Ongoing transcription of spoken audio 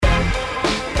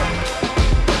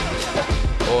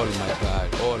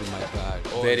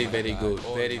very very good,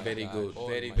 very very good,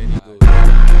 very very good.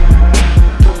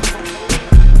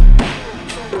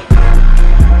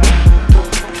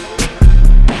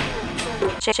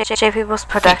 J People's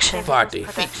production. Party,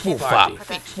 move up,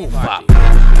 move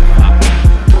up.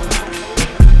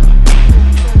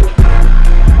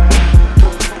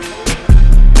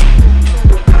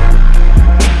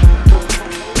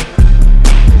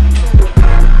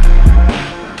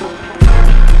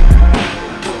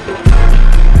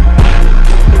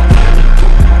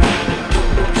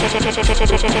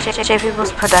 J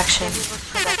People's production.